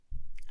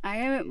I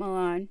am at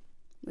Milan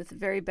with a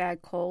very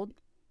bad cold.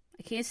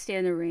 I can't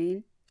stand the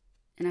rain,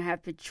 and I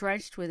have been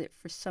drenched with it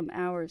for some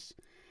hours.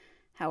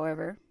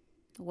 However,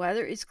 the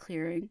weather is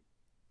clearing.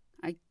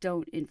 I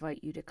don't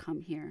invite you to come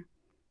here.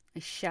 I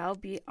shall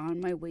be on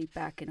my way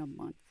back in a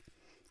month.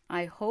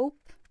 I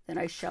hope that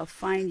I shall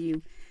find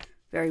you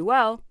very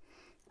well.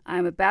 I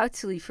am about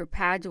to leave for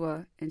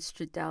Padua and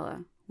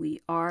Stradella.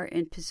 We are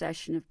in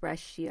possession of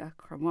Brescia,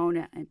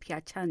 Cremona, and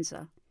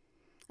Piacenza.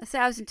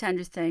 1,000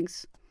 tender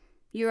thanks.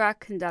 Murat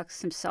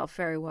conducts himself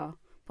very well.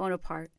 Bonaparte.